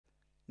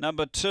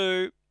number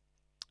 2,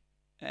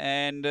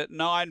 and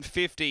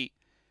 $9.50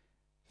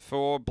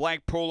 for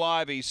Blackpool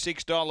Ivy,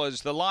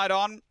 $6. The light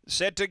on,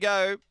 set to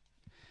go.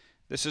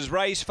 This is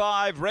race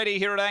 5, ready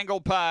here at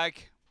Angle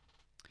Park.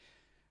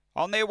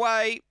 On their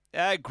way.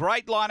 A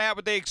great line out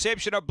with the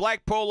exception of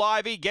Blackpool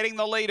Ivy getting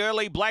the lead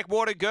early.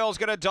 Blackwater Girl's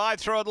going to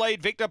dive through and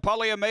lead. Victor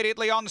Polly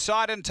immediately on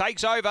side and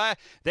takes over.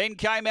 Then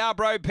came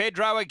Albro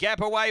Pedro, a gap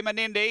away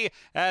Menindi.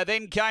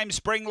 Then came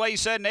Spring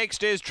Lisa.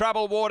 Next is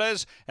Trouble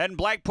Waters and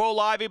Blackpool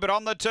Ivy, but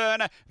on the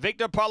turn,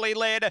 Victor Polly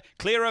led.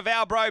 Clear of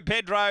Albro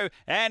Pedro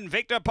and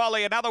Victor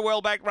Polly. Another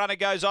well-back runner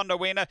goes on to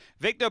win.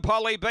 Victor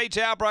Polly beats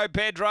Albro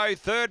Pedro.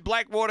 Third,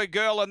 Blackwater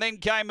Girl, and then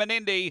came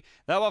Menindi.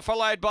 They were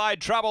followed by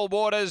Trouble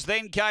Waters.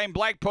 Then came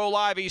Blackpool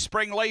Ivy.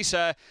 Spring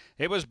Lisa.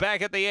 It was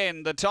back at the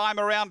end. The time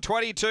around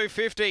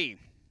 22.50.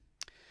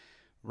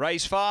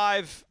 Race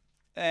 5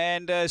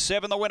 and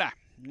 7 the winner,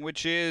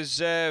 which is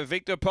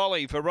Victor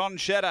Polly for Ron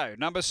Shadow.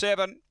 Number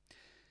 7.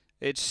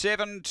 It's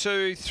 7,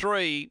 2,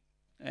 3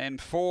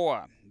 and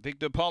 4.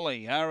 Victor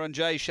Polly,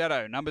 R&J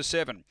Shadow. Number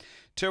 7.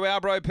 2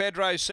 Albro Pedro.